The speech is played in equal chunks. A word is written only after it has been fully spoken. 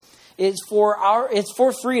It's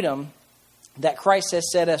for freedom that Christ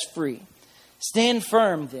has set us free. Stand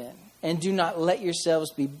firm then, and do not let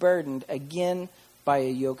yourselves be burdened again by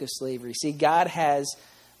a yoke of slavery. See, God has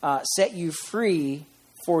set you free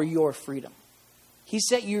for your freedom. He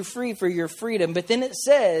set you free for your freedom, but then it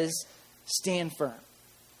says, stand firm.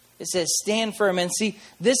 It says, stand firm. And see,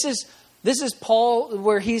 this is Paul,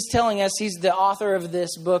 where he's telling us, he's the author of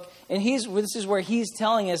this book, and this is where he's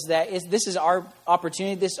telling us that this is our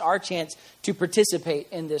opportunity, this is our chance to participate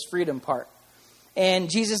in this freedom part. And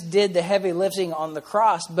Jesus did the heavy lifting on the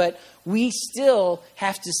cross, but we still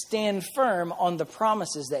have to stand firm on the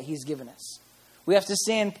promises that he's given us. We have to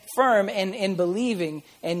stand firm in believing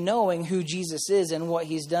and knowing who Jesus is and what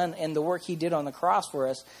he's done and the work he did on the cross for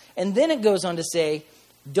us. And then it goes on to say,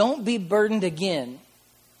 don't be burdened again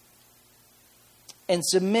and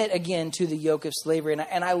submit again to the yoke of slavery.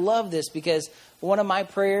 And I love this because one of my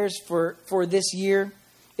prayers for this year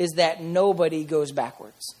is that nobody goes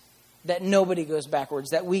backwards. That nobody goes backwards.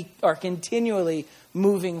 That we are continually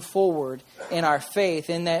moving forward in our faith.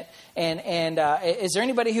 And is there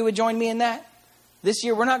anybody who would join me in that? This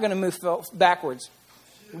year, we're not going to move backwards.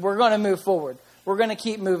 We're going to move forward. We're going to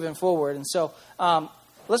keep moving forward. And so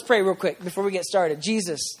let's pray real quick before we get started.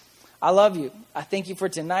 Jesus, I love you. I thank you for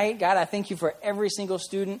tonight. God, I thank you for every single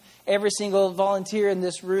student, every single volunteer in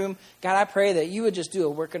this room. God, I pray that you would just do a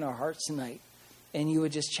work in our hearts tonight and you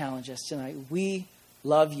would just challenge us tonight. We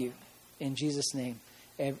love you in Jesus' name.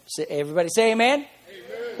 Everybody say amen.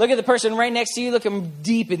 Amen. Look at the person right next to you. Look them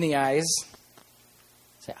deep in the eyes.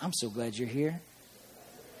 Say, I'm so glad you're here.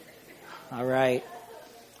 All right.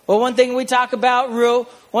 Well, one thing we talk about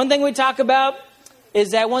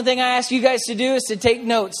is that one thing I ask you guys to do is to take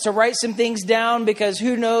notes, to write some things down, because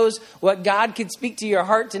who knows what God could speak to your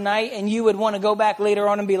heart tonight, and you would want to go back later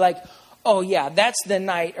on and be like, oh yeah, that's the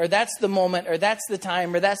night, or that's the moment, or that's the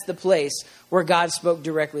time, or that's the place where God spoke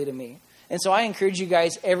directly to me. And so I encourage you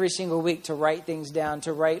guys every single week to write things down,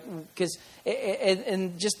 because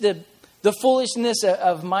and just the foolishness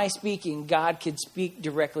of my speaking, God could speak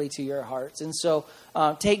directly to your hearts. And so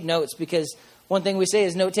take notes, because one thing we say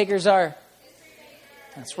is note takers are...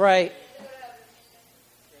 That's right.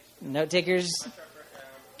 Note takers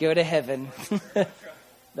go to heaven.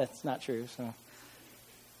 That's not true. So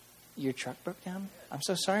your truck broke down? I'm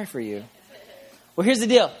so sorry for you. Well, here's the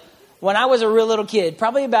deal. When I was a real little kid,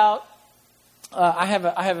 probably about... I have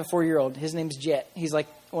a 4-year-old. His name's Jet. He's like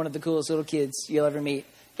one of the coolest little kids you'll ever meet.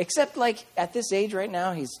 Except like at this age right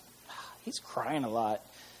now, he's crying a lot.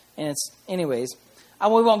 And anyways,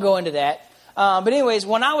 we won't go into that. But anyways,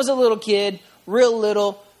 when I was a little kid, real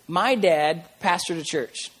little, my dad pastored a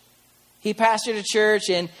church. He pastored a church,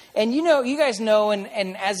 and you guys know,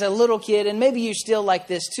 and as a little kid, and maybe you're still like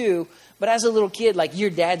this too, but as a little kid, like your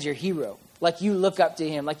dad's your hero. Like you look up to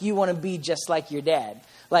him, like you want to be just like your dad.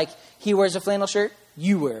 Like he wears a flannel shirt,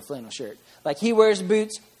 you wear a flannel shirt. Like he wears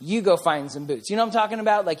boots, you go find some boots. You know what I'm talking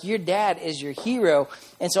about? Like your dad is your hero.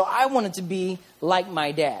 And so I wanted to be like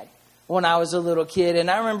my dad when I was a little kid. And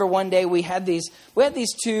I remember one day we had these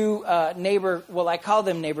two I call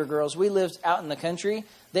them neighbor girls. We lived out in the country.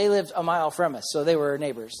 They lived a mile from us, so they were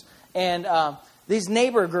neighbors. And these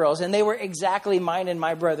neighbor girls, and they were exactly mine and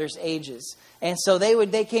my brother's ages. And so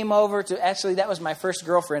they came over to, actually that was my first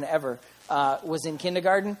girlfriend ever, was in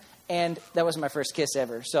kindergarten. And that was my first kiss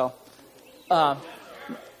ever. So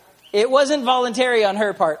it wasn't voluntary on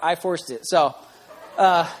her part. I forced it. So,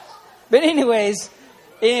 but anyways,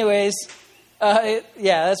 yeah,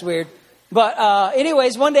 that's weird. But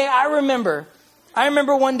anyways, one day I remember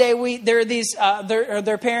one day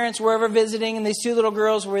their parents were over visiting, and these two little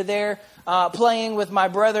girls were there playing with my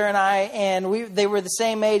brother and I, and they were the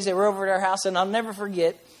same age. They were over at our house, and I'll never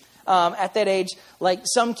forget. At that age, like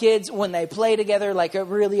some kids, when they play together, like at a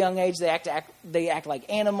really young age, they act like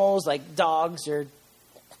animals, like dogs or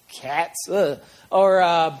cats, or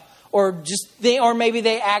maybe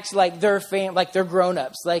they act like they're like they're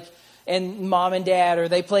grown-ups, like and mom and dad, or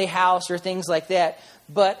they play house or things like that.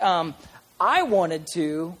 But I wanted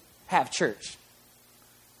to have church.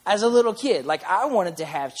 As a little kid, like I wanted to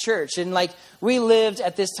have church. And like we lived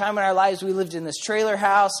at this time in our lives, we lived in this trailer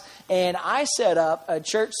house, and I set up a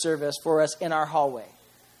church service for us in our hallway.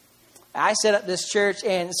 I set up this church,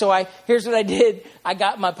 and so here's what I did. I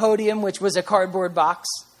got my podium, which was a cardboard box,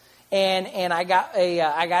 and I got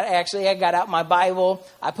out my Bible.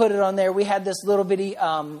 I put it on there. We had this little bitty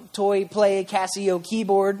toy play Casio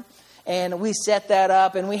keyboard, and we set that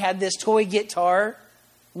up, and we had this toy guitar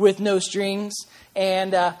with no strings.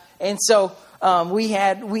 And so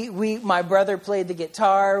my brother played the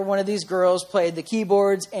guitar. One of these girls played the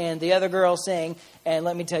keyboards, and the other girl sang. And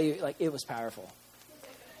let me tell you, like, it was powerful.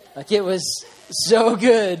 Like, it was so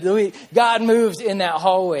good. God moved in that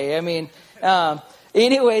hallway. I mean,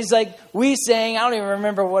 anyways, like, we sang. I don't even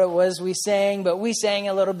remember what it was we sang, but we sang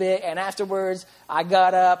a little bit. And afterwards, I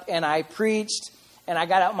got up and I preached. And I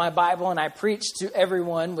got out my Bible and I preached to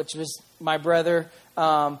everyone, which was my brother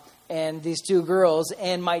and these two girls.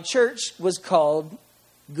 And my church was called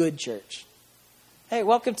Good Church. Hey,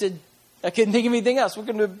 welcome to, I couldn't think of anything else.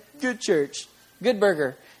 Welcome to Good Church, Good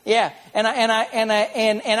Burger. Yeah. And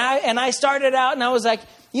I started out and I was like,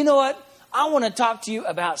 you know what? I want to talk to you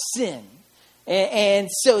about sin. And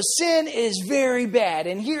so sin is very bad.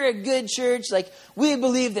 And here at Good Church, like, we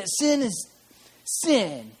believe that sin is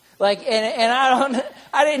sin. Like, and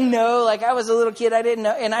I didn't know, like, I was a little kid, I didn't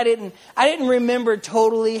know, and I didn't remember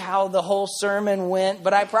totally how the whole sermon went,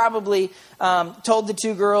 but I probably told the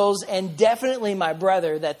two girls and definitely my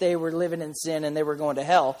brother that they were living in sin and they were going to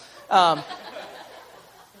hell.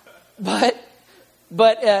 But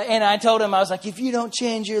I told him, I was like, if you don't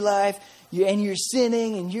change your life, you're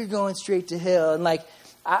sinning and you're going straight to hell. And like,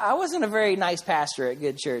 I wasn't a very nice pastor at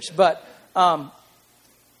Good Church, but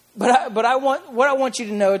what I want you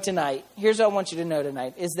to know tonight, here's what I want you to know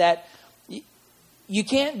tonight, is that you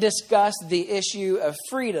can't discuss the issue of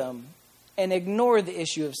freedom and ignore the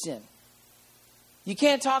issue of sin. You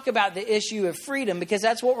can't talk about the issue of freedom because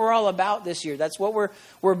that's what we're all about this year. That's what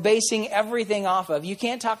we're basing everything off of. You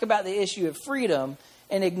can't talk about the issue of freedom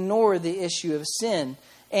and ignore the issue of sin.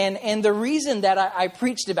 And the reason that I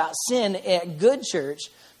preached about sin at Good Church,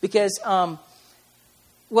 because,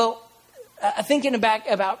 thinking back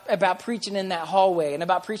about preaching in that hallway and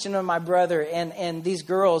about preaching to my brother and these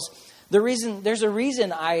girls, there's a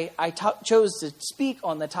reason I chose to speak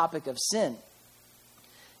on the topic of sin.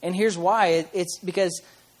 And here's why. It's because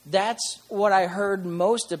that's what I heard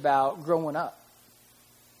most about growing up.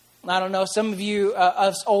 I don't know, some of you,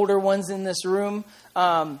 us older ones in this room,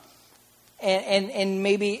 and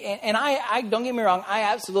maybe, and I don't get me wrong, I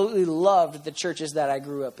absolutely loved the churches that I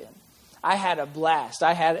grew up in. I had a blast.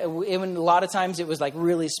 Even a lot of times it was like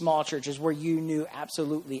really small churches where you knew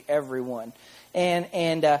absolutely everyone. And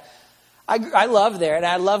I loved there, and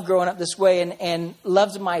I loved growing up this way, and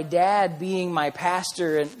loved my dad being my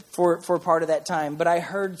pastor and for part of that time. But I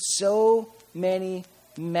heard so many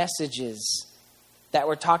messages that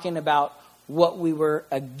were talking about what we were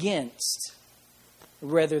against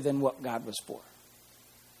rather than what God was for.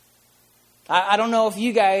 I don't know if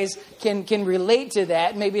you guys can relate to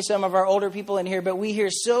that. Maybe some of our older people in here, but we hear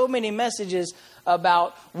so many messages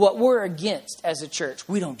about what we're against as a church.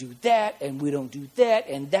 We don't do that, and we don't do that,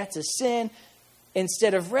 and that's a sin,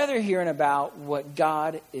 instead of rather hearing about what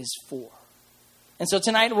God is for. And so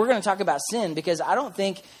tonight we're going to talk about sin, because I don't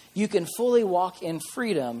think you can fully walk in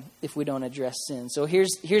freedom if we don't address sin. So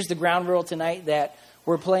here's the ground rule tonight that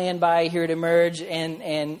we're playing by here at Emerge,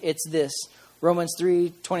 and it's this. Romans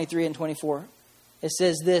 3:23 and 24. It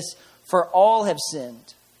says this: "For all have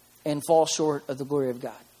sinned and fall short of the glory of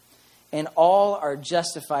God, and all are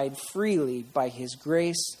justified freely by His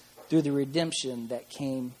grace through the redemption that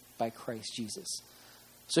came by Christ Jesus."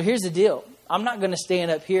 So here's the deal. I'm not going to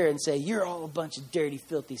stand up here and say, you're all a bunch of dirty,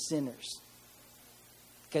 filthy sinners,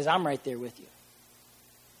 because I'm right there with you.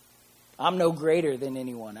 I'm no greater than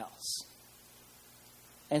anyone else.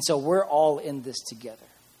 And so we're all in this together.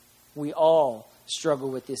 We all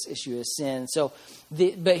struggle with this issue of sin.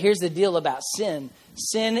 But here's the deal about sin.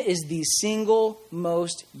 Sin is the single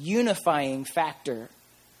most unifying factor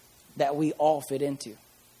that we all fit into.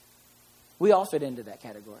 We all fit into that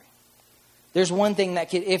category. If there's one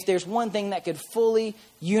thing that could fully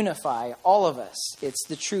unify all of us, it's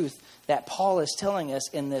the truth that Paul is telling us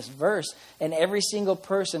in this verse. And every single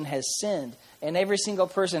person has sinned, and every single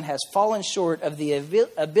person has fallen short of the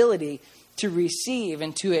ability to receive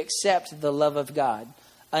and to accept the love of God,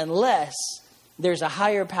 unless there's a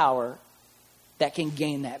higher power that can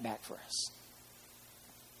gain that back for us.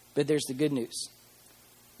 But there's the good news.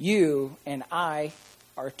 You and I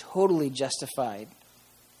are totally justified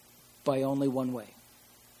by only one way.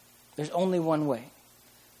 There's only one way.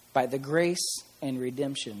 By the grace and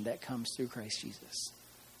redemption that comes through Christ Jesus.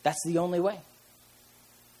 That's the only way.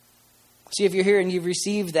 See, if you're here and you've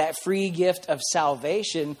received that free gift of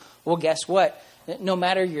salvation, well, guess what? No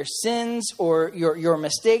matter your sins or your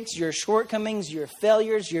mistakes, your shortcomings, your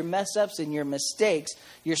failures, your mess ups and your mistakes,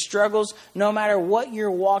 your struggles, no matter what you're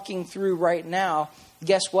walking through right now,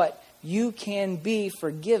 guess what? You can be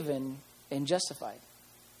forgiven and justified.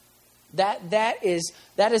 That is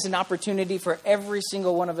an opportunity for every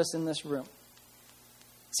single one of us in this room.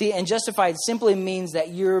 See, and justified simply means that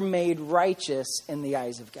you're made righteous in the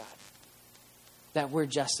eyes of God. That we're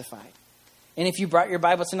justified. And if you brought your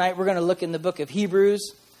Bible tonight, we're going to look in the book of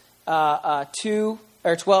Hebrews. 2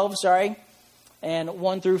 or 12, sorry, and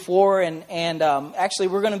 1 through 4. And actually,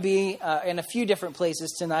 we're going to be in a few different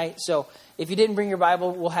places tonight. So if you didn't bring your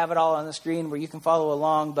Bible, we'll have it all on the screen where you can follow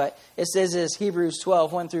along. But it says this, Hebrews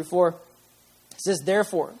 12, 1 through 4. It says,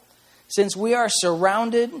 therefore, since we are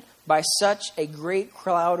surrounded by such a great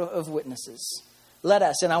cloud of witnesses, let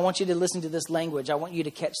us, and I want you to listen to this language. I want you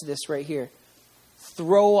to catch this right here.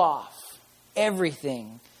 Throw off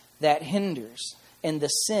everything that hinders and the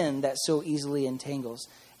sin that so easily entangles.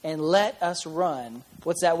 And let us run.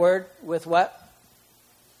 What's that word? With what?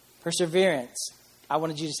 Perseverance. I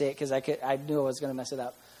wanted you to say it because I knew I was going to mess it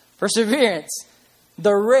up. Perseverance.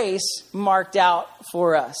 The race marked out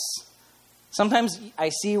for us. Sometimes I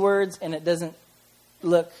see words and it doesn't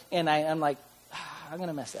look, and I'm like, I'm going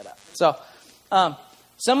to mess that up. So,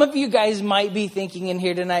 some of you guys might be thinking in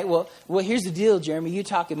here tonight, well, here's the deal, Jeremy. You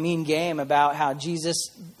talk a mean game about how Jesus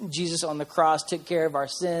on the cross took care of our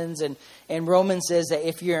sins. And Romans says that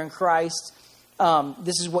if you're in Christ,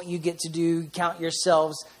 this is what you get to do. Count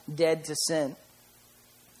yourselves dead to sin.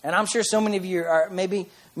 And I'm sure so many of you are, maybe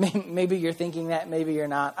you're thinking that, maybe you're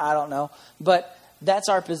not. I don't know. But that's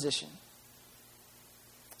our position.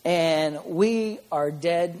 And we are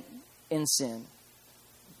dead in sin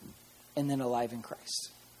and then alive in Christ.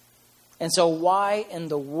 And so why in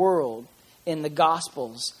the world, in the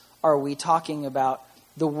Gospels, are we talking about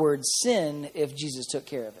the word sin if Jesus took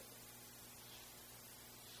care of it?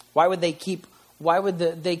 Why would they keep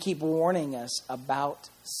warning us about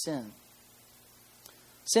sin?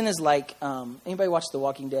 Sin is like, anybody watch The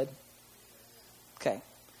Walking Dead? Okay.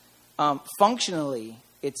 Functionally,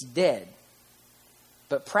 it's dead.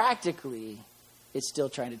 But practically, it's still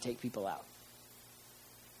trying to take people out.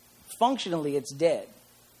 Functionally, it's dead.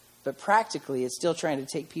 But practically, it's still trying to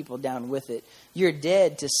take people down with it. You're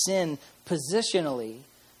dead to sin positionally,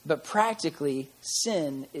 but practically,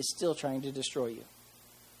 sin is still trying to destroy you.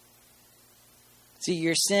 See,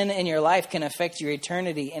 your sin in your life can affect your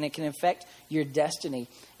eternity, and it can affect your destiny.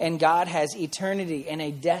 And God has eternity and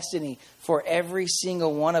a destiny for every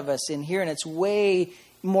single one of us in here. And it's way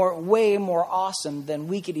more awesome than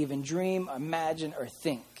we could even dream, imagine, or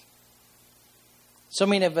think. So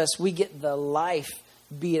many of us, we get the life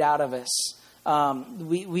beat out of us.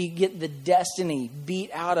 We get the destiny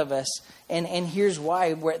beat out of us. And here's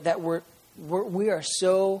why. We are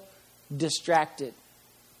so distracted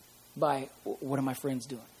by what are my friends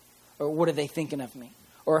doing? Or what are they thinking of me?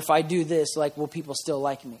 Or if I do this, like, will people still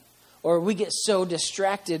like me? Or we get so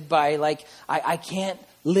distracted by, like, I can't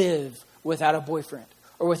live without a boyfriend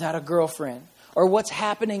or without a girlfriend. Or what's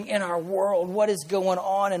happening in our world, what is going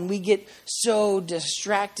on, and we get so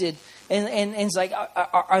distracted. And it's like,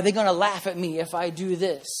 are they going to laugh at me if I do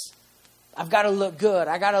this? I've got to look good.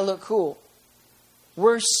 I got to look cool.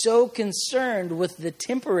 We're so concerned with the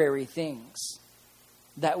temporary things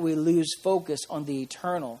that we lose focus on the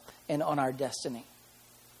eternal and on our destiny.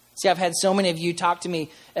 See, I've had so many of you talk to me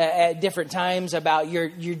at different times about your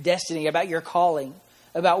destiny, about your calling,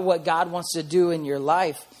 about what God wants to do in your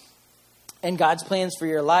life. And God's plans for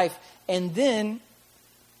your life. And then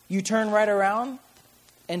you turn right around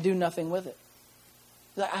and do nothing with it.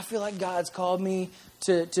 I feel like God's called me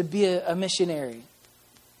to be a missionary.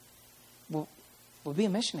 Well, be a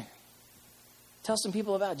missionary. Tell some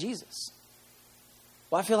people about Jesus.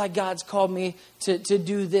 Well, I feel like God's called me to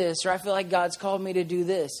do this. Or I feel like God's called me to do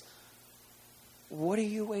this. What are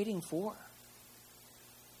you waiting for?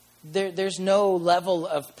 There's no level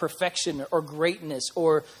of perfection or greatness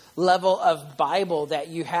or level of Bible that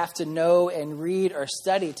you have to know and read or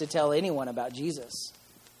study to tell anyone about Jesus.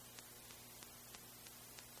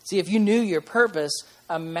 See, if you knew your purpose,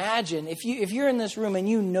 imagine, if you're in this room and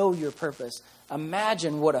you know your purpose,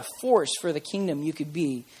 imagine what a force for the kingdom you could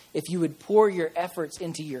be if you would pour your efforts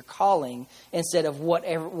into your calling instead of what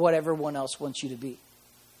everyone else wants you to be.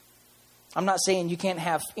 I'm not saying you can't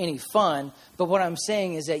have any fun, but what I'm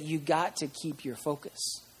saying is that you got to keep your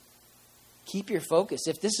focus. Keep your focus.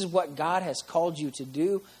 If this is what God has called you to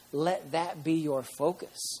do, let that be your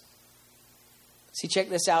focus. See, check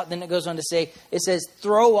this out. Then it goes on to say, it says,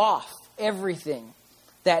 throw off everything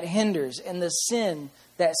that hinders and the sin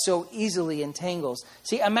that so easily entangles.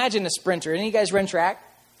 See, imagine a sprinter. Any of you guys run track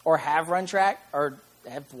or have run track or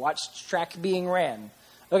have watched track being ran?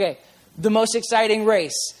 Okay, the most exciting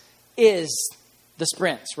race is the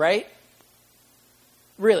sprints, right?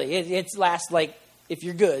 Really, it lasts like, if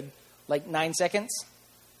you're good, like 9 seconds.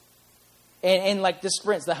 And like the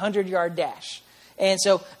sprints, the 100-yard dash. And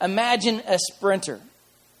so imagine a sprinter.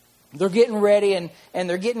 They're getting ready and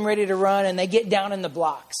they're getting ready to run, and they get down in the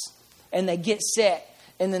blocks and they get set.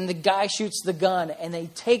 And then the guy shoots the gun and they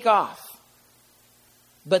take off.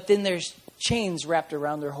 but then there's chains wrapped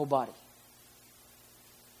around their whole body.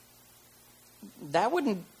 That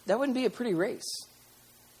wouldn't be a pretty race.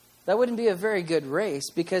 That wouldn't be a very good race,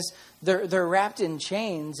 because they're wrapped in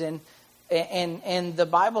chains, and the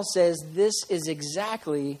Bible says this is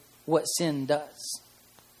exactly what sin does.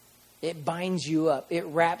 It binds you up, it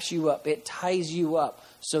wraps you up, it ties you up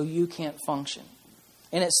so you can't function.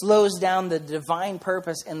 And it slows down the divine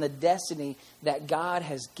purpose and the destiny that God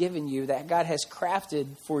has given you, that God has crafted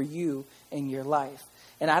for you in your life.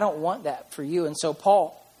 And I don't want that for you. And so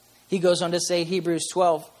Paul, he goes on to say, Hebrews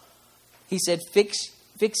 12, he said,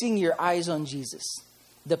 fixing your eyes on Jesus,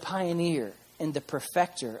 the pioneer and the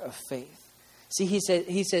perfecter of faith. See, he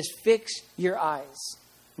says, fix your eyes,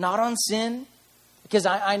 not on sin, because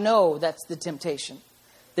I know that's the temptation.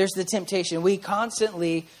 There's the temptation. We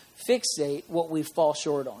constantly fixate what we fall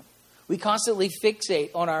short on. We constantly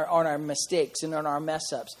fixate on our mistakes and on our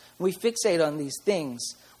mess ups. We fixate on these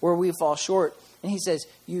things where we fall short. And he says,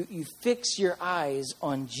 you fix your eyes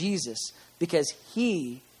on Jesus, because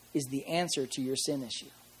he is the answer to your sin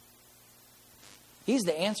issue. He's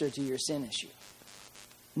the answer to your sin issue.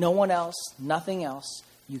 No one else, nothing else.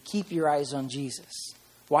 You keep your eyes on Jesus.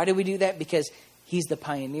 Why do we do that? Because he's the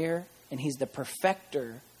pioneer and he's the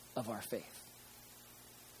perfecter of our faith.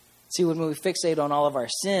 See, when we fixate on all of our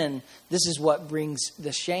sin, this is what brings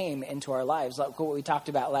the shame into our lives, like what we talked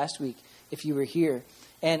about last week, if you were here.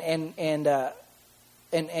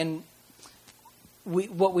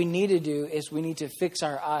 What we need to do is we need to fix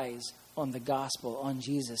our eyes on the gospel, on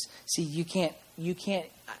Jesus. See, you can't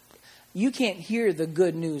hear the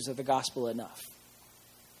good news of the gospel enough.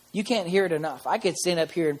 You can't hear it enough. I could stand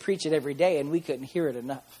up here and preach it every day, and we couldn't hear it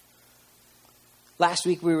enough. Last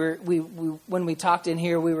week when we talked in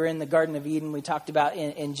here, we were in the Garden of Eden. We talked about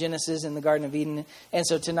in Genesis in the Garden of Eden, and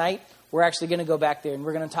so tonight we're actually going to go back there and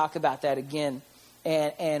we're going to talk about that again.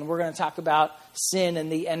 And we're going to talk about sin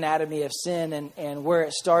and the anatomy of sin and where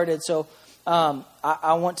it started. So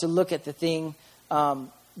I want to look at the thing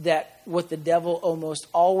that what the devil almost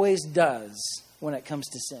always does when it comes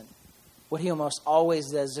to sin. What he almost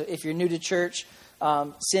always does. If you're new to church,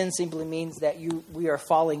 sin simply means that we are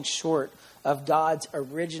falling short of God's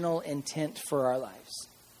original intent for our lives.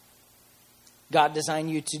 God designed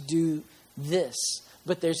you to do this,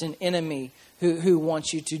 but there's an enemy who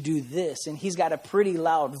wants you to do this. And he's got a pretty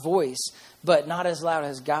loud voice, but not as loud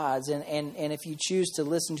as God's. And if you choose to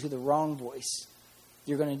listen to the wrong voice,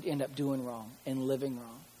 you're going to end up doing wrong and living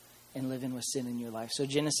with sin in your life. So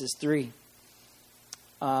Genesis 3,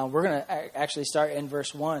 we're going to actually start in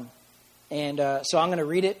verse 1. And so I'm going to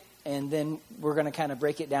read it, and then we're going to kind of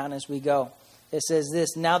break it down as we go. It says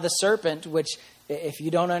this: now the serpent, which if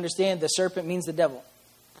you don't understand, the serpent means the devil.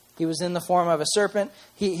 He was in the form of a serpent.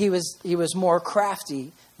 He was more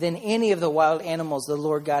crafty than any of the wild animals the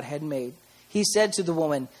Lord God had made. He said to the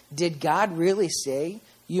woman, "Did God really say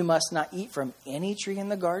you must not eat from any tree in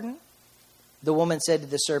the garden?" The woman said to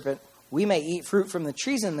the serpent, "We may eat fruit from the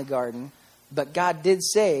trees in the garden, but God did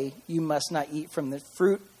say you must not eat from the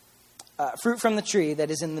fruit from the tree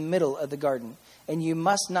that is in the middle of the garden, and you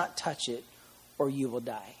must not touch it, or you will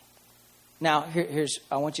die." Now,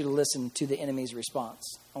 I want you to listen to the enemy's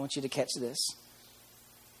response. I want you to catch this.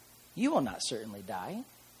 You will not certainly die.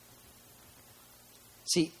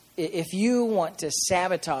 See, if you want to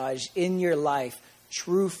sabotage in your life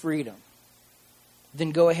true freedom,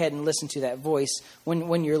 then go ahead and listen to that voice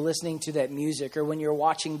when you're listening to that music or when you're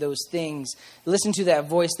watching those things. Listen to that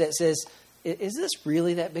voice that says, is this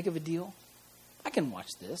really that big of a deal? I can watch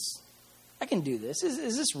this. I can do this.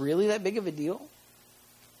 Is this really that big of a deal?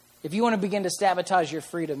 If you want to begin to sabotage your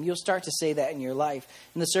freedom, you'll start to say that in your life.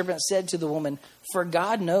 And the serpent said to the woman, "For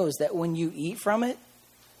God knows that when you eat from it,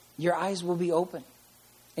 your eyes will be open,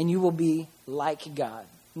 and you will be like God,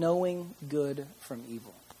 knowing good from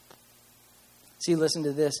evil." See, listen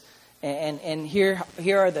to this. And here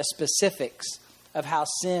are the specifics of how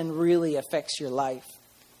sin really affects your life.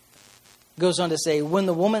 It goes on to say, when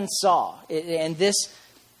the woman saw, and this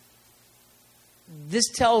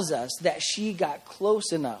tells us that she got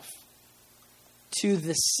close enough to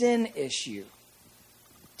the sin issue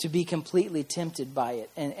to be completely tempted by it.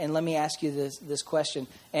 And let me ask you this question.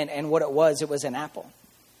 And what it was an apple.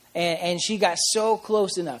 And she got so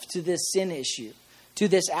close enough to this sin issue, to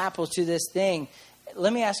this apple, to this thing.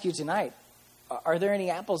 Let me ask you tonight, are there any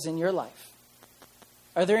apples in your life?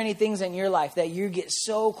 Are there any things in your life that you get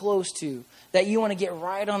so close to, that you want to get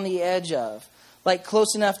right on the edge of? Like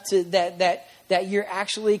close enough to that you're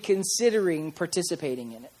actually considering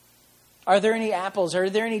participating in it? Are there any apples? Are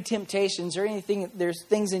there any temptations or anything? There's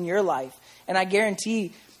things in your life. And I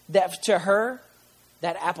guarantee that to her,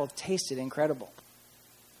 that apple tasted incredible.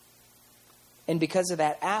 And because of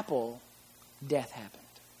that apple, death happened.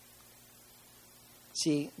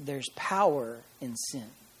 See, there's power in sin.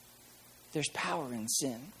 There's power in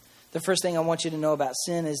sin. The first thing I want you to know about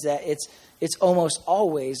sin is that it's almost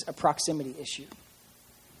always a proximity issue.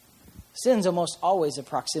 Sin's almost always a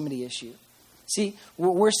proximity issue. See,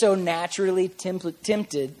 we're so naturally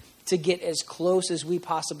tempted to get as close as we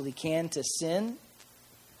possibly can to sin.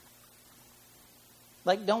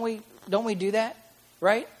 Like, don't we do that?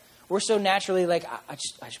 Right? We're so naturally like, I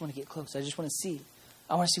just want to get close. I just want to see.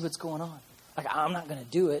 I want to see what's going on. Like, I'm not going to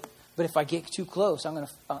do it. But if I get too close,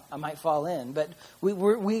 I might fall in. But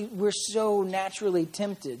we're so naturally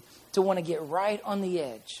tempted to want to get right on the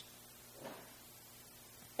edge.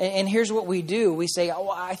 And here's what we do: we say, "Oh,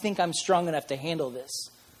 I think I'm strong enough to handle this.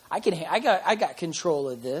 I got control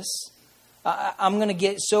of this. I'm going to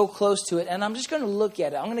get so close to it, and I'm just going to look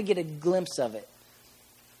at it. I'm going to get a glimpse of it.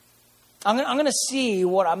 I'm going to see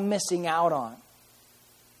what I'm missing out on,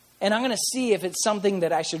 and I'm going to see if it's something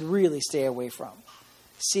that I should really stay away from."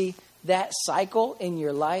 See, that cycle in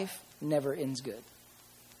your life never ends good.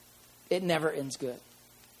 It never ends good.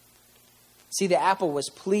 See, the apple was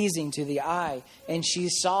pleasing to the eye, and she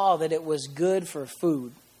saw that it was good for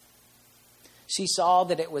food. She saw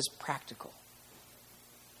that it was practical.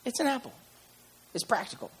 It's an apple. It's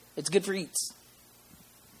practical. It's good for eats.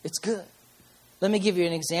 It's good. Let me give you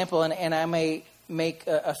an example, and I may make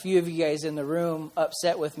a few of you guys in the room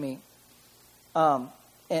upset with me.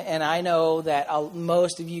 And I know that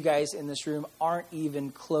most of you guys in this room aren't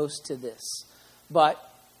even close to this,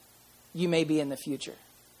 but you may be in the future.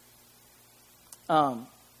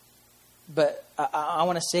 But I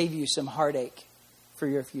want to save you some heartache for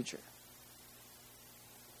your future.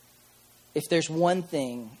 If there's one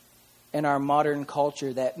thing in our modern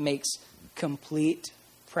culture that makes complete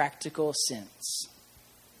practical sense,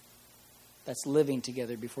 that's living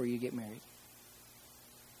together before you get married.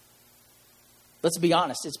 Let's be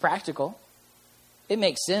honest, it's practical. It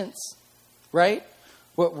makes sense, right?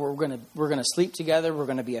 We're gonna sleep together. We're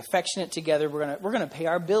gonna be affectionate together. We're gonna pay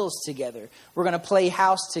our bills together. We're gonna play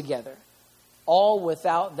house together, all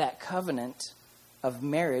without that covenant of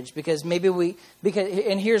marriage. Because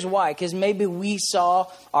and here's why. Because maybe we saw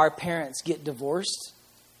our parents get divorced,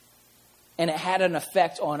 and it had an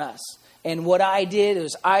effect on us. And what I did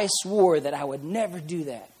is I swore that I would never do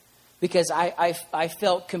that. Because I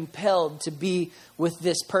felt compelled to be with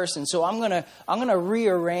this person. So I'm gonna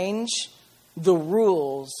rearrange the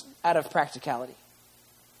rules out of practicality.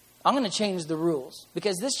 I'm gonna change the rules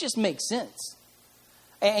because this just makes sense.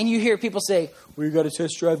 And you hear people say, "Well, you got to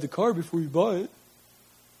test drive the car before you buy it."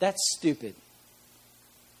 That's stupid.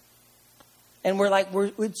 And we're like,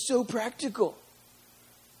 it's so practical.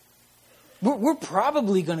 We're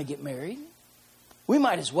probably gonna get married. We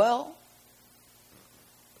might as well.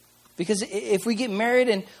 Because if we get married,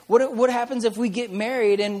 and what happens if we get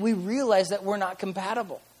married and we realize that we're not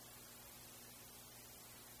compatible?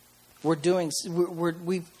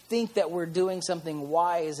 We think that we're doing something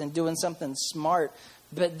wise and doing something smart,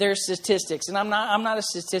 but there's statistics, and I'm not a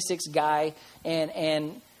statistics guy,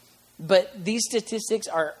 but these statistics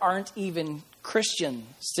aren't even Christian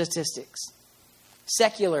statistics.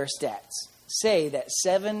 Secular stats say that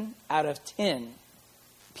 7 out of 10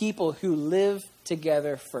 people who live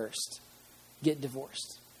together first get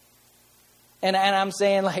divorced. And I'm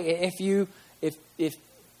saying, like, if you're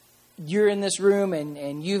in this room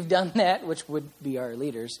and you've done that, which would be our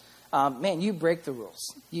leaders, man, you break the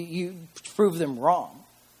rules. You prove them wrong.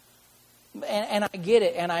 And I get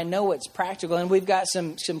it, and I know it's practical. And we've got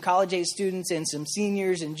some college age students and some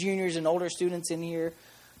seniors and juniors and older students in here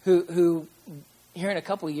who here in a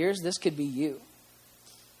couple of years, this could be you.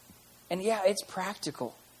 And yeah, it's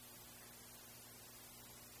practical.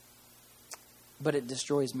 But it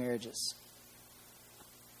destroys marriages.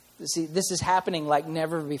 See, this is happening like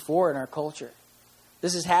never before in our culture.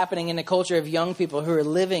 This is happening in the culture of young people who are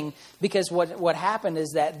living, because what happened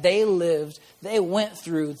is that they went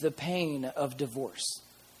through the pain of divorce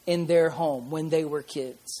in their home when they were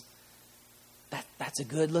kids. That's a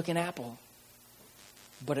good looking apple,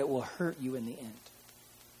 but it will hurt you in the end.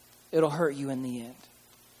 It'll hurt you in the end.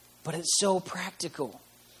 But it's so practical.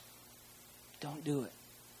 Don't do it.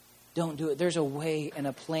 Don't do it. There's a way and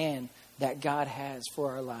a plan that God has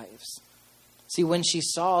for our lives. See, when she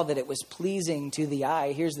saw that it was pleasing to the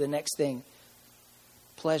eye, here's the next thing.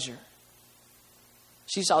 Pleasure.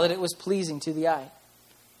 She saw that it was pleasing to the eye.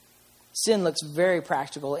 Sin looks very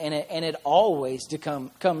practical, and it always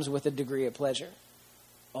comes with a degree of pleasure.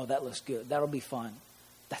 Oh, that looks good. That'll be fun.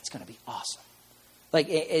 That's going to be awesome. Like,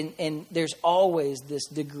 and there's always this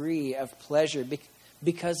degree of pleasure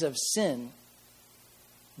because of sin.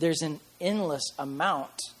 there's an endless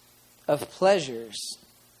amount of pleasures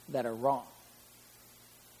that are wrong.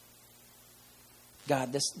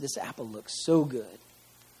 God, this apple looks so good.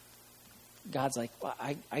 God's like, well,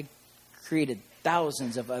 I created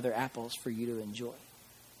thousands of other apples for you to enjoy.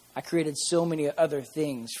 I created so many other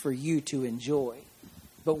things for you to enjoy.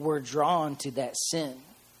 But we're drawn to that sin.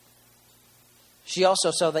 She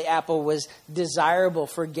also saw the apple was desirable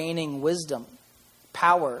for gaining wisdom,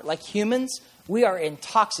 power. Like humans, we are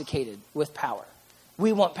intoxicated with power.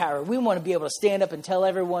 We want power. We want to be able to stand up and tell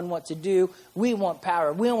everyone what to do. We want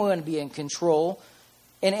power. We want to be in control.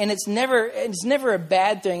 And it's never a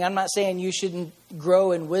bad thing. I'm not saying you shouldn't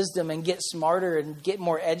grow in wisdom and get smarter and get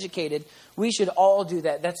more educated. We should all do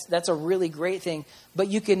that. That's a really great thing. But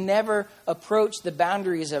you can never approach the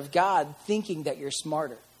boundaries of God thinking that you're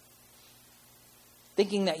smarter.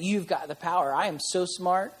 Thinking that you've got the power. I am so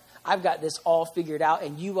smart. I've got this all figured out,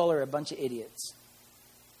 and you all are a bunch of idiots.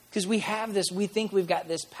 Because we have this, we think we've got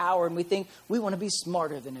this power, and we think we want to be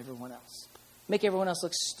smarter than everyone else. Make everyone else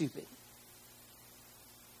look stupid.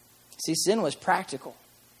 See, sin was practical.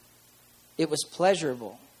 It was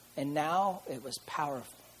pleasurable. And now it was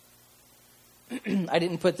powerful. I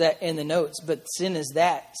didn't put that in the notes, but sin is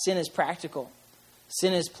that. Sin is practical.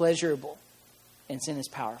 Sin is pleasurable. And sin is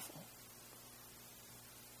powerful.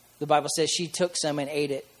 The Bible says she took some and ate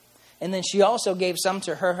it. And then she also gave some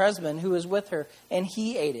to her husband who was with her, and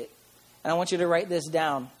he ate it. And I want you to write this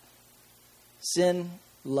down. Sin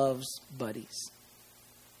loves buddies.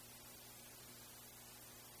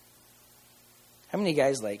 How many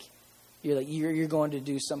guys you're going to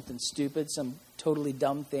do something stupid, some totally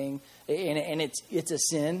dumb thing, and it's a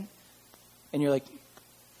sin, and you're like,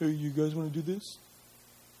 hey, you guys want to do this?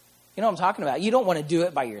 You know what I'm talking about. You don't want to do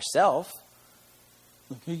it by yourself.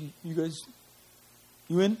 Like, hey, you guys,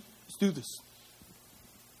 you in? Let's do this.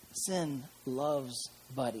 Sin loves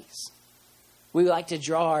buddies. We like to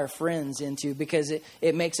draw our friends into because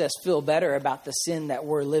it makes us feel better about the sin that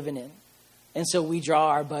we're living in. And so we draw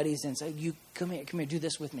our buddies and say, you come here, do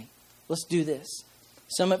this with me. Let's do this.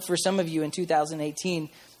 For some of you in 2018,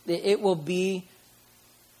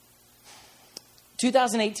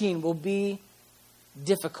 2018 will be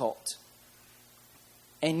difficult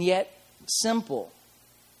and yet simple.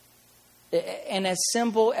 And as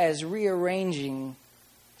simple as rearranging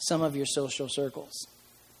some of your social circles.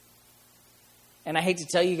 And I hate to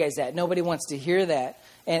tell you guys that. Nobody wants to hear that.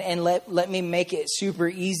 And let me make it super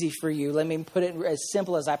easy for you. Let me put it as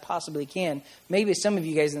simple as I possibly can. Maybe some of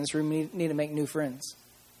you guys in this room need to make new friends.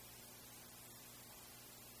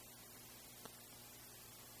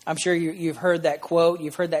 I'm sure you've heard that quote.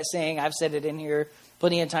 You've heard that saying. I've said it in here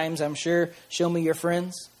plenty of times, I'm sure. Show me your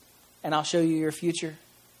friends, and I'll show you your future.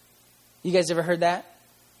 You guys ever heard that?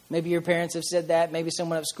 Maybe your parents have said that. Maybe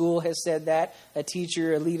someone at school has said that. A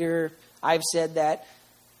teacher, a leader. I've said that.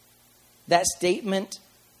 That statement,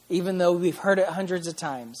 even though we've heard it hundreds of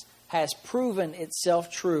times, has proven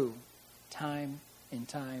itself true time and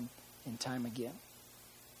time and time again.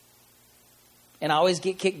 And I always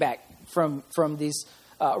get kickback from these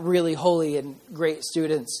really holy and great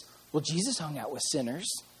students. Well, Jesus hung out with sinners.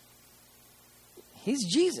 He's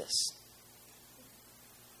Jesus.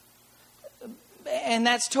 And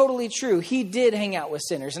that's totally true. He did hang out with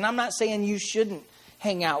sinners. And I'm not saying you shouldn't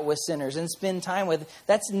hang out with sinners and spend time with.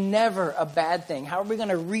 That's never a bad thing. How are we going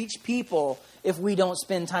to reach people if we don't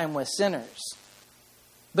spend time with sinners?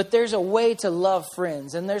 But there's a way to love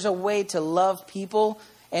friends, and there's a way to love people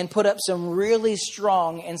and put up some really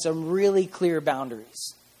strong and some really clear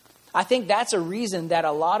boundaries. I think that's a reason that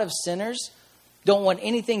a lot of sinners don't want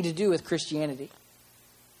anything to do with Christianity.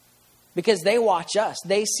 Because they watch us,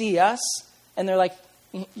 they see us, and they're like,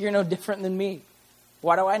 you're no different than me.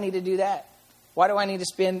 Why do I need to do that? Why do I need to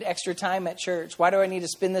spend extra time at church? Why do I need to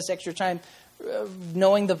spend this extra time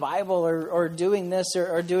knowing the Bible or doing this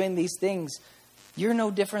or doing these things? You're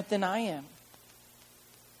no different than I am.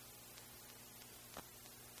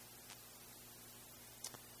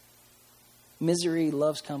 Misery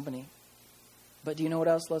loves company. But do you know what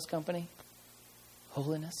else loves company?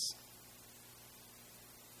 Holiness.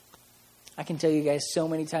 I can tell you guys so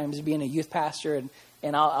many times being a youth pastor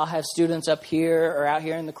and I'll have students up here or out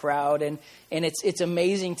here in the crowd and it's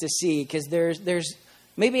amazing to see because there's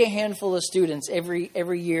maybe a handful of students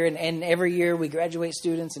every year and every year we graduate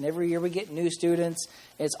students and every year we get new students.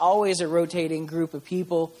 It's always a rotating group of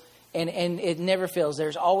people and it never fails.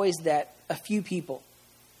 There's always a few people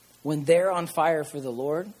when they're on fire for the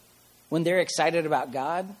Lord, when they're excited about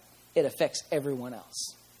God, it affects everyone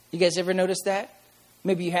else. You guys ever notice that?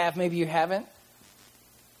 Maybe you have, maybe you haven't.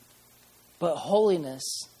 But holiness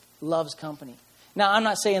loves company. Now, I'm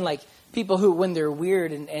not saying like people who, when they're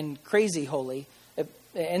weird and crazy holy,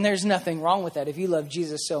 and there's nothing wrong with that. If you love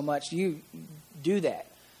Jesus so much, you do that.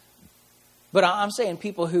 But I'm saying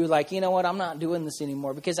people who like, you know what, I'm not doing this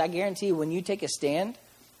anymore. Because I guarantee you, when you take a stand,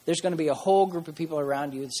 there's going to be a whole group of people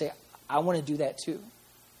around you that say, I want to do that too.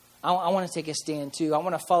 I want to take a stand too. I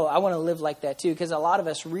want to follow. I want to live like that too. Because a lot of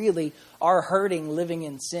us really are hurting living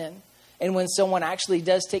in sin. And when someone actually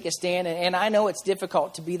does take a stand, and I know it's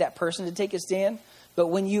difficult to be that person to take a stand, but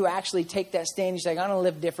when you actually take that stand, you say, I'm going to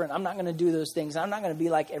live different. I'm not going to do those things. I'm not going to be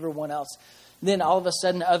like everyone else. Then all of a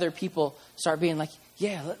sudden other people start being like,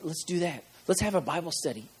 yeah, let's do that. Let's have a Bible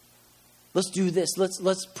study. Let's do this.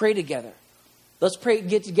 Let's pray together. Let's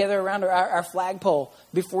get together around our flagpole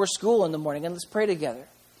before school in the morning and let's pray together.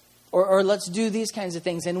 Or let's do these kinds of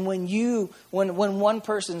things. And when one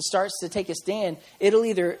person starts to take a stand, it'll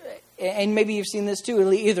either, and maybe you've seen this too,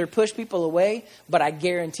 it'll either push people away, but I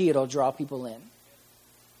guarantee it'll draw people in.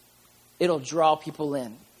 It'll draw people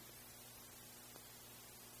in.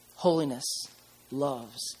 Holiness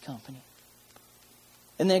loves company.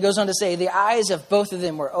 And then it goes on to say, the eyes of both of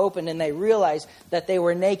them were opened and they realized that they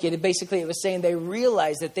were naked. And basically it was saying they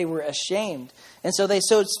realized that they were ashamed. And so they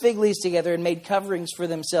sewed fig leaves together and made coverings for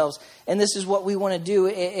themselves. And this is what we want to do.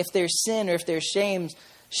 If there's sin or if there's shame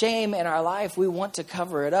in our life, we want to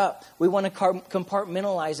cover it up. We want to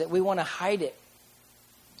compartmentalize it. We want to hide it.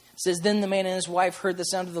 It says, then the man and his wife heard the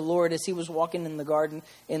sound of the Lord as he was walking in the garden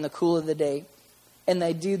in the cool of the day. And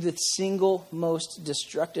they do the single most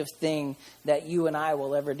destructive thing that you and I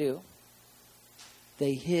will ever do.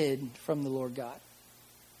 They hid from the Lord God.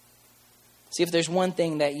 See, if there's one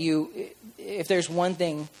thing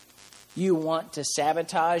you want to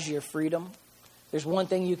sabotage your freedom, there's one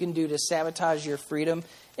thing you can do to sabotage your freedom,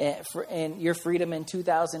 and your freedom in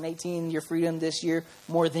 2018, your freedom this year,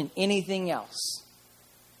 more than anything else.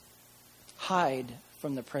 Hide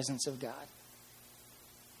from the presence of God.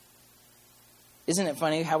 Isn't it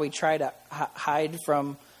funny how we try to hide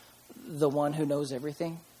from the one who knows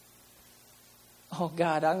everything? Oh,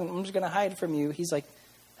 God, I'm just going to hide from you. He's like,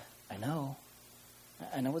 I know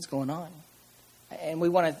what's going on. And we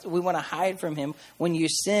want to hide from him. When you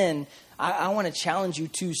sin, I want to challenge you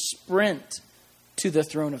to sprint to the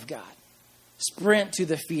throne of God. Sprint to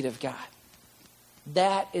the feet of God.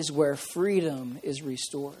 That is where freedom is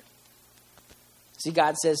restored. See,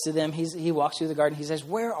 God says to them, he walks through the garden. He says,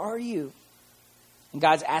 where are you? And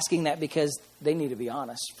God's asking that because they need to be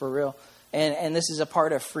honest, for real. And this is a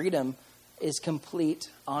part of freedom, is complete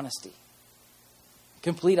honesty.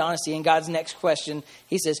 Complete honesty. And God's next question,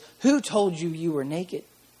 he says, who told you you were naked?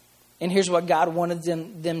 And here's what God wanted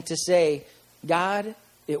them to say. God,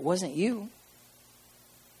 it wasn't you.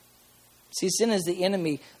 See, sin is the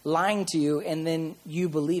enemy lying to you and then you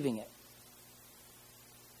believing it.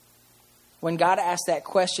 When God asked that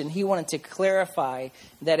question, he wanted to clarify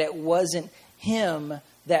that it wasn't him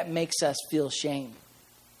that makes us feel shame.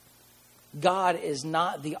 God is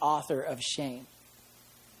not the author of shame.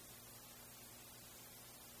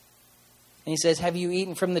 And he says, have you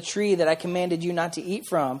eaten from the tree that I commanded you not to eat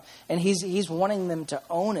from? And he's wanting them to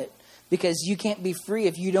own it, because you can't be free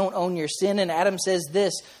if you don't own your sin. And Adam says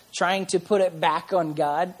this, trying to put it back on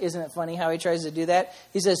God. Isn't it funny how he tries to do that?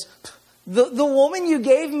 He says, the woman you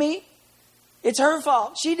gave me, it's her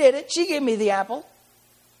fault. She did it. She gave me the apple.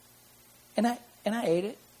 And I ate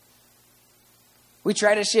it. We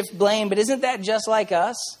try to shift blame, but isn't that just like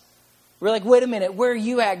us? We're like, wait a minute, where are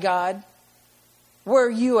you at, God? Where are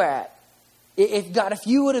you at? If God, if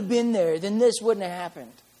you would have been there, then this wouldn't have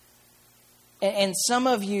happened. And some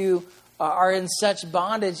of you are in such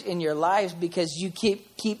bondage in your lives because you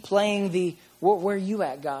keep playing the, where are you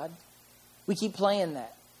at, God? We keep playing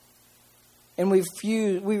that. And we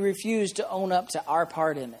refuse to own up to our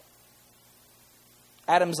part in it.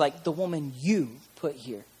 Adam's like, the woman you put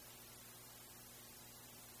here.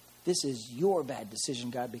 This is your bad decision,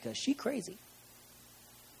 God, because she's crazy.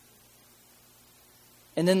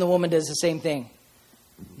 And then the woman does the same thing.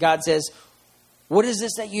 God says, what is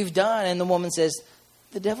this that you've done? And the woman says,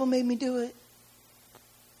 the devil made me do it.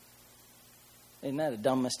 Isn't that a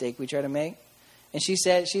dumb mistake we try to make? And she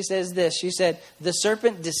says this. She said, the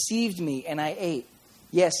serpent deceived me and I ate.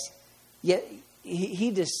 Yes, yet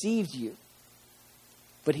he deceived you.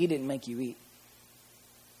 But he didn't make you eat.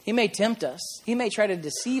 He may tempt us. He may try to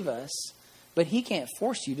deceive us. But he can't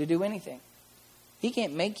force you to do anything. He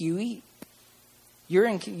can't make you eat.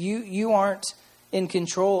 You aren't in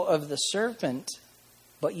control of the serpent,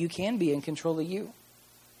 but you can be in control of you.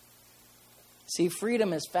 See,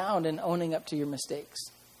 freedom is found in owning up to your mistakes.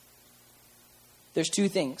 There's two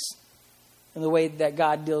things in the way that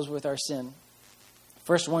God deals with our sin.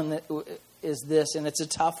 First one is this, and it's a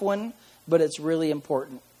tough one, but it's really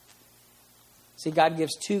important. See, God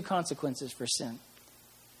gives 2 consequences for sin.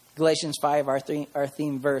 Galatians 5, our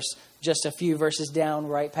theme verse, just a few verses down,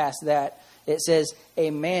 right past that, it says, a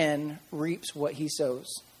man reaps what he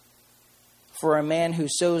sows. For a man who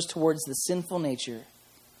sows towards the sinful nature.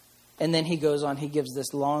 And then he goes on, he gives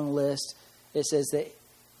this long list. It says that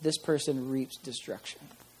this person reaps destruction.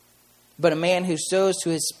 But a man who sows to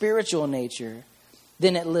his spiritual nature,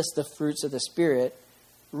 then it lists the fruits of the Spirit,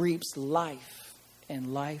 reaps life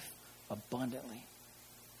and life abundantly.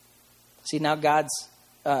 See, now God's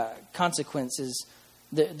consequences,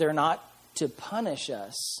 they're not to punish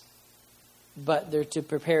us, but they're to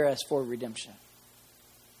prepare us for redemption.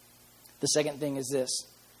 The second thing is this,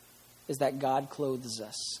 is that God clothes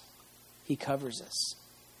us. He covers us.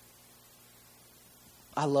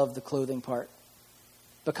 I love the clothing part.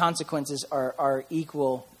 But consequences are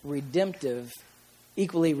equally redemptive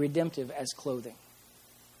as clothing.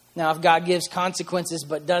 Now, if God gives consequences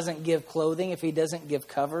but doesn't give clothing, if he doesn't give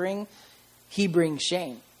covering, he brings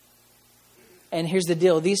shame. And here's the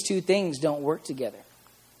deal. These 2 things don't work together.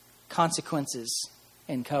 Consequences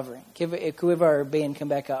and covering. Could our band come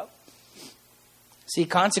back up? See,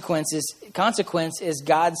 consequence is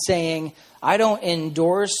God saying, I don't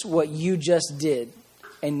endorse what you just did,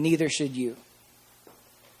 and neither should you.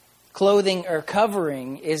 Clothing or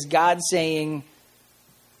covering is God saying,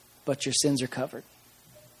 but your sins are covered.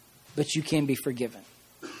 But you can be forgiven.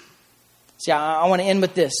 See, I want to end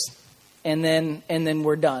with this, and then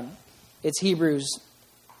we're done. It's Hebrews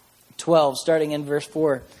 12, starting in verse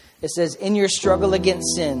 4. It says, in your struggle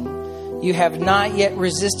against sin, you have not yet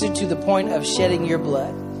resisted to the point of shedding your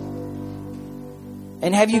blood.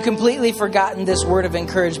 And have you completely forgotten this word of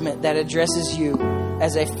encouragement that addresses you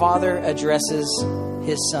as a father addresses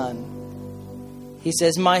his son? He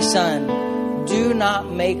says, my son, do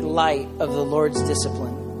not make light of the Lord's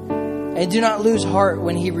discipline. And do not lose heart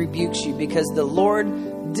when he rebukes you, because the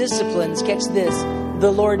Lord disciplines, catch this,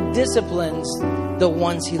 the Lord disciplines the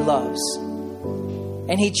ones he loves.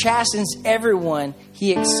 And he chastens everyone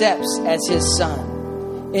he accepts as his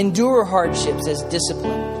son. Endure hardships as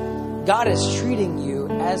discipline. God is treating you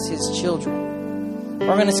as his children.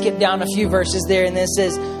 We're going to skip down a few verses there, and then it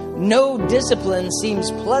says, no discipline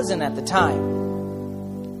seems pleasant at the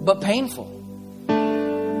time, but painful.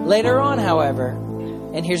 Later on, however,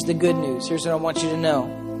 and here's the good news. Here's what I want you to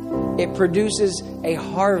know. It produces a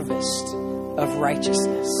harvest of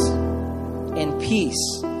righteousness and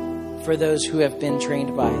peace for those who have been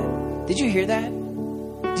trained by it. Did you hear that?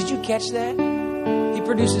 Did you catch that? He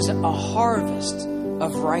produces a harvest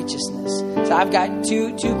of righteousness. So I've got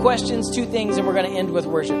two questions, 2 things, and we're going to end with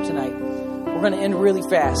worship tonight. We're going to end really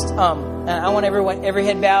fast. And I want every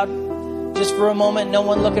head bowed just for a moment, no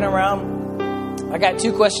one looking around. I got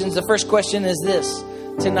 2 questions. The first question is this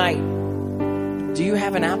tonight. Do you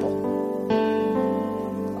have an apple?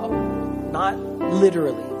 Not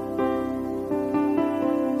literally,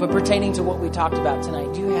 but pertaining to what we talked about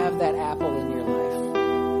tonight. Do you have that apple in your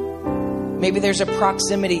life? Maybe there's a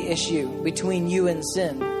proximity issue between you and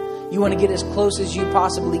sin. You want to get as close as you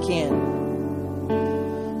possibly can.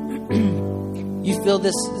 You feel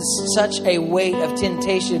this such a weight of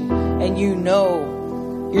temptation, and you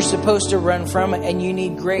know you're supposed to run from it, and you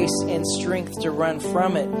need grace and strength to run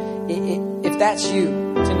from it. If that's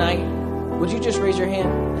you tonight, would you just raise your hand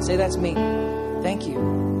and say, that's me? Thank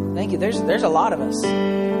you. Thank you. There's a lot of us.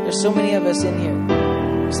 There's so many of us in here.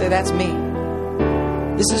 You say, that's me.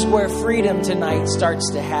 This is where freedom tonight starts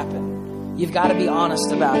to happen. You've got to be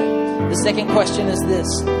honest about it. The second question is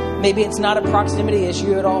this. Maybe it's not a proximity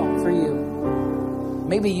issue at all for you.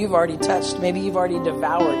 Maybe you've already touched, maybe you've already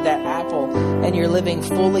devoured that apple and you're living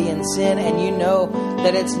fully in sin, and you know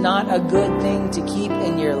that it's not a good thing to keep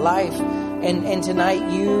in your life. And tonight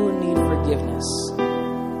you need forgiveness.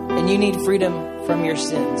 And you need freedom from your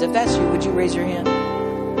sins. If that's you, would you raise your hand?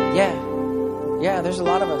 Yeah, there's a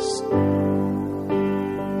lot of us. I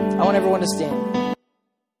want everyone to stand.